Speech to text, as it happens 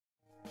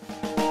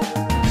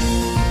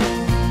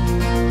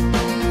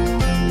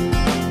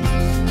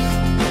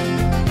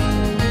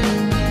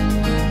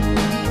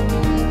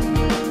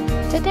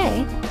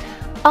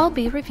I'll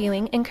be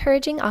reviewing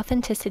Encouraging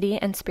Authenticity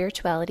and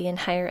Spirituality in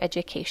Higher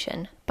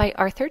Education by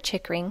Arthur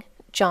Chickering,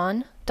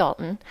 John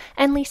Dalton,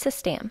 and Liesa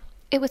Stamm.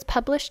 It was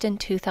published in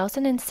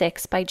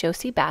 2006 by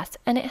Jossey-Bass,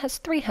 and it has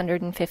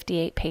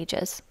 358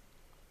 pages.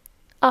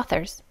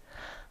 Authors: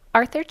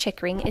 Arthur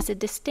Chickering is a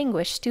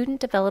distinguished student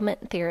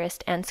development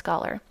theorist and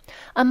scholar.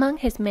 Among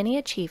his many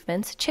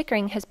achievements,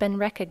 Chickering has been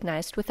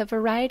recognized with a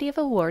variety of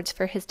awards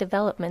for his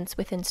developments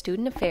within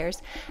student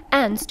affairs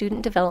and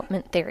student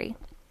development theory.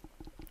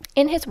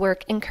 In his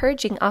work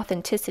Encouraging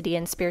Authenticity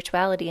and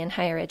Spirituality in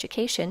Higher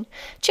Education,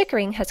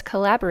 Chickering has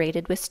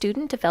collaborated with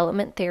student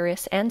development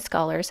theorists and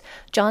scholars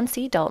John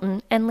C.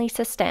 Dalton and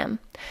Liesa Stamm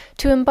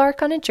to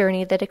embark on a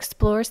journey that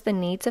explores the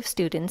needs of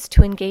students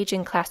to engage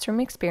in classroom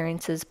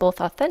experiences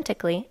both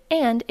authentically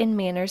and in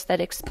manners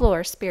that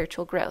explore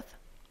spiritual growth.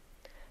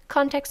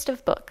 Context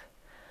of book.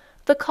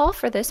 The call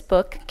for this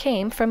book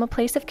came from a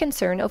place of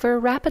concern over a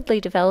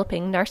rapidly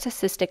developing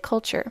narcissistic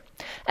culture,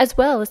 as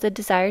well as a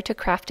desire to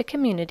craft a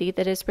community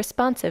that is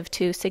responsive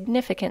to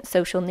significant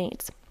social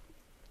needs.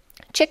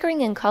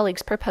 Chickering and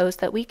colleagues propose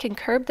that we can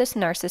curb this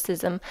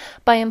narcissism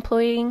by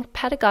employing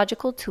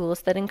pedagogical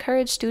tools that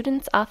encourage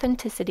students'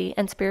 authenticity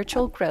and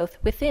spiritual growth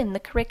within the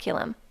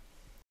curriculum.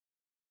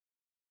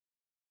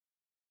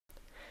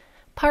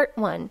 Part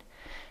 1.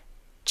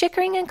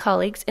 Chickering and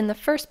colleagues in the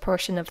first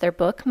portion of their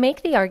book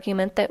make the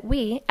argument that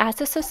we,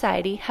 as a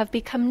society, have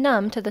become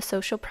numb to the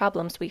social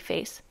problems we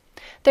face.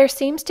 There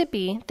seems to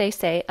be, they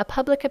say, a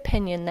public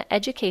opinion that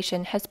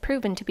education has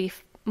proven to be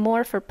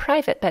more for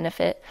private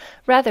benefit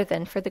rather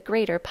than for the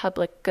greater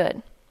public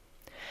good.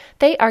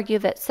 They argue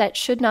that such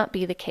should not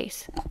be the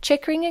case.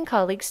 Chickering and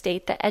colleagues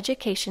state that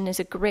education is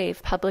a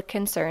grave public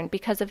concern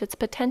because of its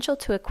potential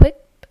to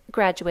equip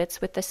graduates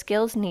with the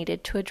skills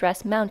needed to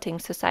address mounting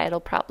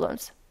societal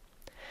problems.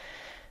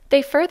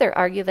 They further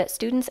argue that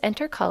students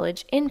enter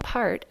college in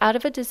part out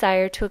of a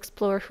desire to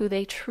explore who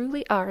they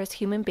truly are as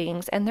human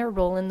beings and their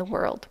role in the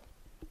world.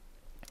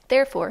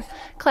 Therefore,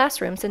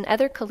 classrooms and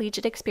other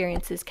collegiate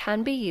experiences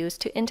can be used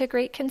to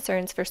integrate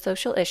concerns for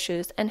social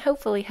issues and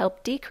hopefully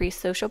help decrease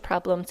social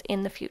problems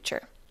in the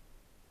future.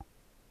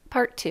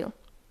 Part 2.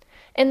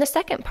 In the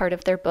second part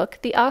of their book,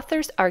 the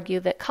authors argue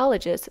that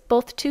colleges,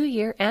 both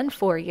 2-year and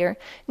 4-year,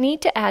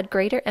 need to add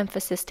greater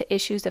emphasis to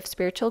issues of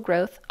spiritual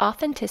growth,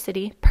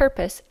 authenticity,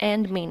 purpose,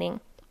 and meaning.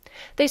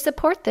 They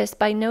support this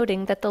by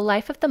noting that the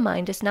life of the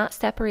mind is not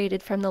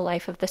separated from the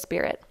life of the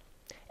spirit.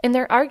 In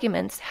their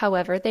arguments,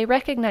 however, they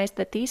recognize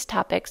that these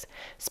topics,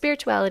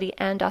 spirituality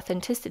and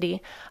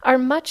authenticity, are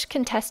much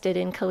contested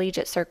in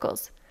collegiate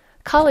circles.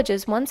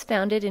 Colleges once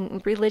founded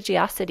in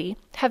religiosity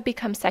have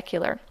become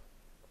secular.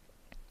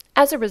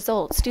 As a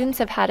result, students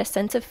have had a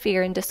sense of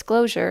fear and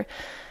disclosure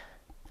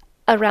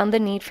around the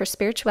need for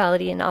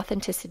spirituality and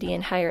authenticity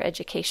in higher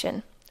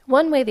education.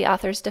 One way the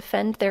authors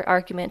defend their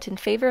argument in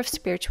favor of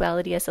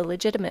spirituality as a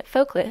legitimate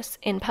focus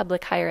in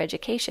public higher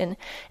education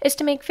is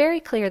to make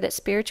very clear that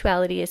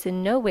spirituality is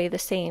in no way the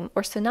same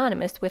or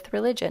synonymous with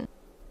religion.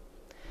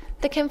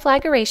 The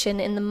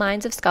conflagration in the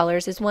minds of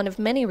scholars is one of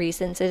many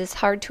reasons it is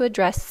hard to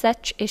address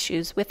such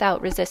issues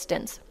without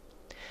resistance.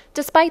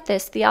 Despite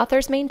this, the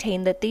authors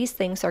maintain that these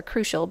things are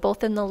crucial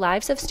both in the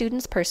lives of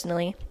students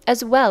personally,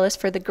 as well as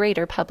for the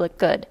greater public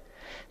good.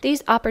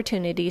 These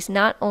opportunities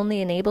not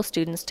only enable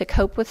students to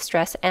cope with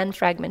stress and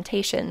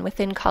fragmentation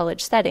within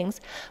college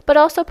settings, but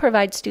also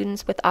provide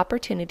students with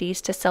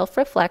opportunities to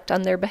self-reflect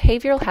on their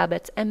behavioral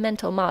habits and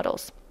mental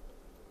models.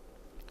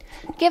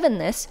 Given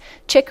this,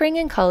 Chickering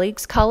and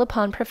colleagues call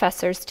upon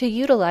professors to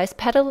utilize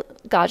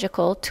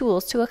pedagogical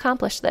tools to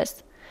accomplish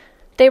this.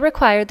 They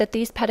require that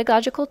these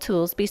pedagogical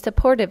tools be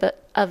supportive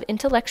of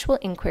intellectual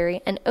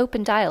inquiry and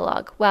open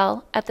dialogue,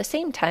 while, at the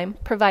same time,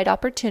 provide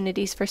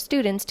opportunities for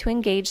students to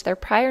engage their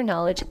prior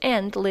knowledge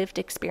and lived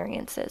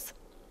experiences.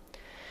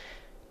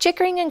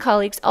 Chickering and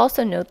colleagues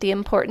also note the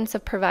importance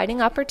of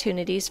providing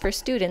opportunities for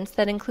students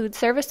that include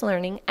service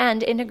learning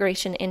and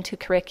integration into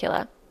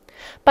curricula.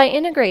 By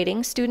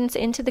integrating students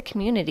into the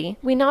community,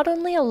 we not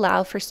only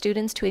allow for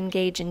students to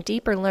engage in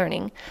deeper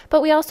learning,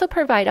 but we also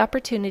provide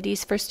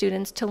opportunities for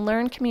students to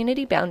learn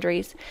community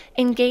boundaries,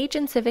 engage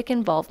in civic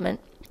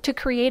involvement, to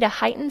create a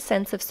heightened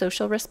sense of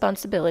social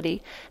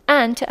responsibility,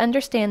 and to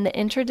understand the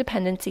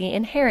interdependency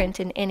inherent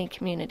in any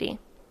community.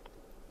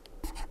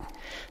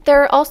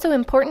 There are also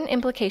important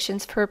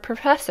implications for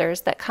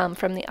professors that come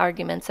from the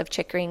arguments of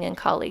Chickering and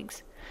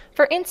colleagues.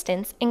 For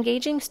instance,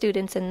 engaging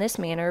students in this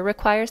manner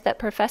requires that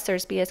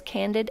professors be as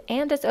candid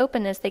and as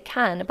open as they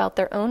can about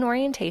their own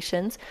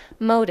orientations,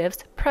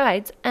 motives,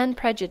 prides, and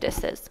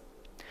prejudices.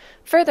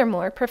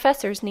 Furthermore,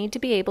 professors need to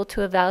be able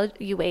to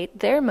evaluate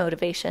their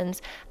motivations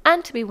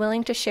and to be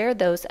willing to share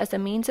those as a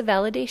means of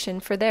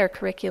validation for their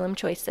curriculum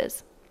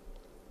choices.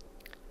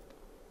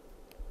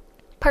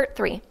 Part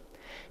 3.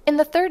 In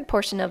the third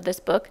portion of this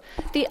book,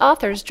 the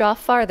authors draw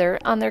farther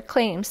on their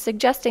claims,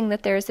 suggesting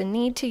that there is a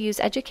need to use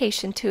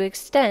education to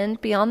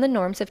extend beyond the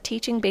norms of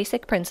teaching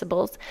basic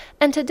principles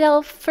and to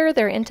delve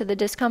further into the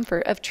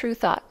discomfort of true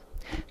thought.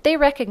 They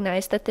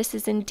recognize that this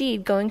is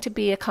indeed going to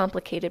be a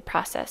complicated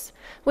process,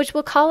 which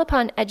will call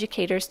upon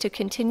educators to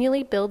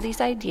continually build these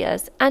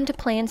ideas and to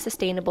plan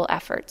sustainable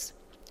efforts.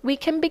 We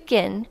can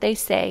begin, they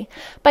say,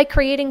 by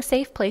creating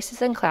safe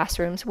places in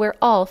classrooms where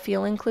all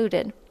feel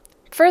included.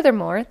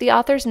 Furthermore, the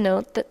authors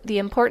note that the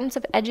importance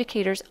of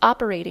educators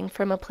operating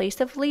from a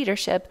place of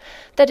leadership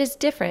that is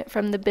different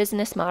from the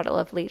business model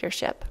of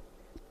leadership.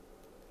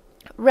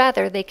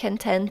 Rather, they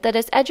contend that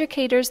as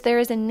educators there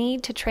is a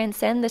need to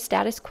transcend the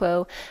status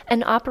quo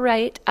and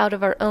operate out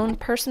of our own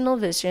personal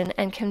vision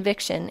and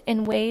conviction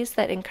in ways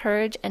that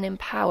encourage and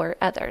empower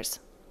others.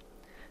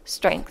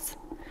 Strengths.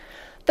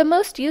 The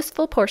most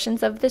useful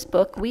portions of this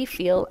book, we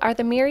feel, are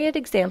the myriad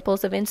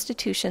examples of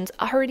institutions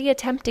already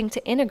attempting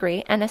to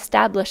integrate and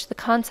establish the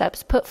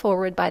concepts put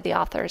forward by the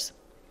authors.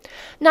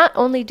 Not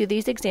only do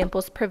these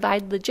examples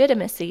provide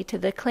legitimacy to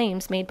the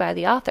claims made by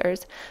the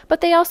authors,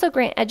 but they also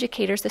grant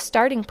educators a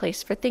starting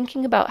place for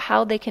thinking about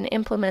how they can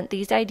implement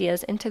these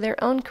ideas into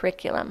their own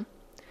curriculum.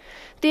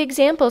 The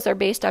examples are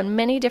based on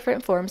many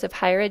different forms of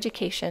higher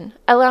education,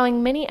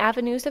 allowing many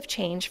avenues of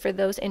change for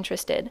those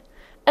interested.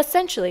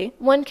 Essentially,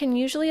 one can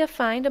usually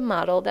find a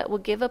model that will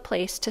give a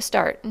place to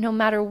start, no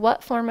matter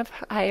what form of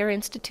higher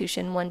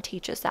institution one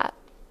teaches at.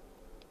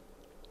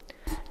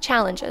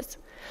 Challenges.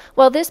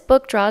 While this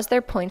book draws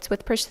their points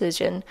with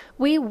precision,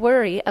 we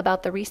worry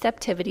about the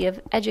receptivity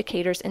of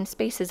educators in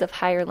spaces of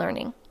higher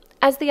learning.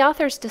 As the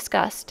authors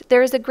discussed,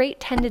 there is a great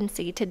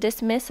tendency to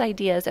dismiss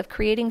ideas of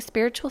creating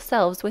spiritual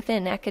selves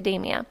within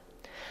academia.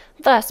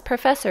 Thus,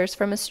 professors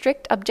from a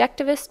strict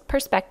objectivist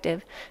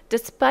perspective,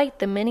 despite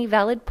the many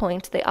valid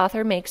points the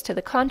author makes to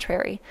the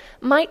contrary,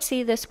 might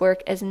see this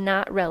work as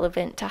not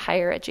relevant to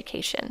higher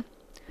education.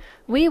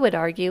 We would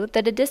argue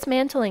that a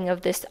dismantling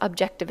of this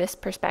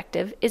objectivist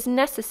perspective is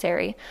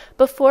necessary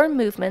before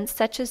movements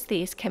such as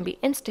these can be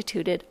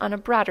instituted on a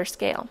broader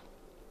scale.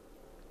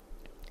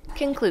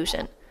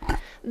 Conclusion.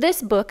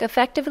 This book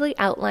effectively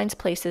outlines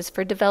places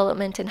for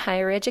development in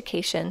higher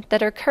education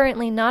that are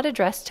currently not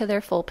addressed to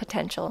their full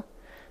potential.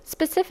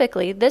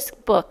 Specifically, this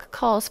book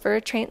calls for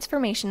a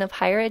transformation of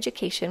higher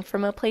education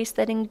from a place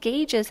that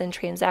engages in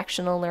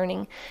transactional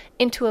learning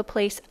into a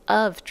place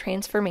of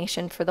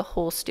transformation for the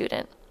whole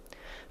student.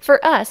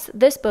 For us,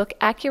 this book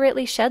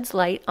accurately sheds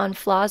light on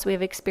flaws we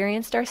have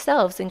experienced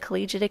ourselves in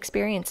collegiate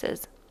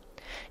experiences.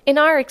 In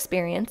our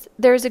experience,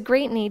 there is a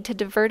great need to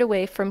divert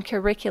away from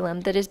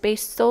curriculum that is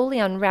based solely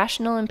on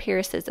rational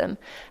empiricism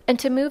and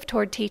to move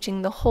toward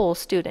teaching the whole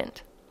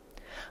student.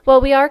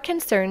 While we are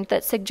concerned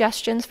that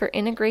suggestions for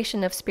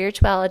integration of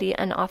spirituality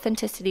and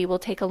authenticity will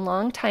take a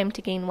long time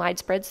to gain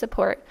widespread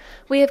support,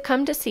 we have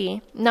come to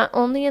see, not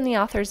only in the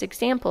author's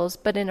examples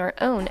but in our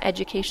own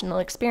educational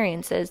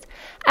experiences,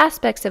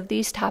 aspects of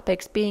these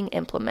topics being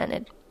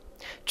implemented.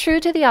 True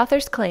to the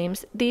author's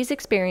claims, these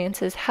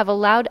experiences have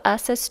allowed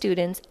us as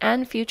students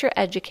and future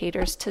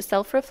educators to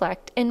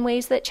self-reflect in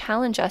ways that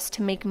challenge us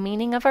to make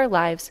meaning of our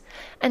lives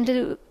and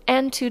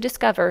to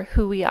discover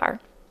who we are.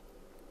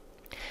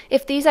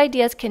 If these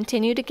ideas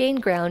continue to gain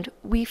ground,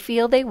 we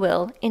feel they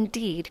will,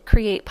 indeed,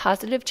 create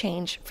positive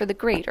change for the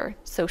greater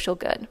social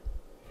good.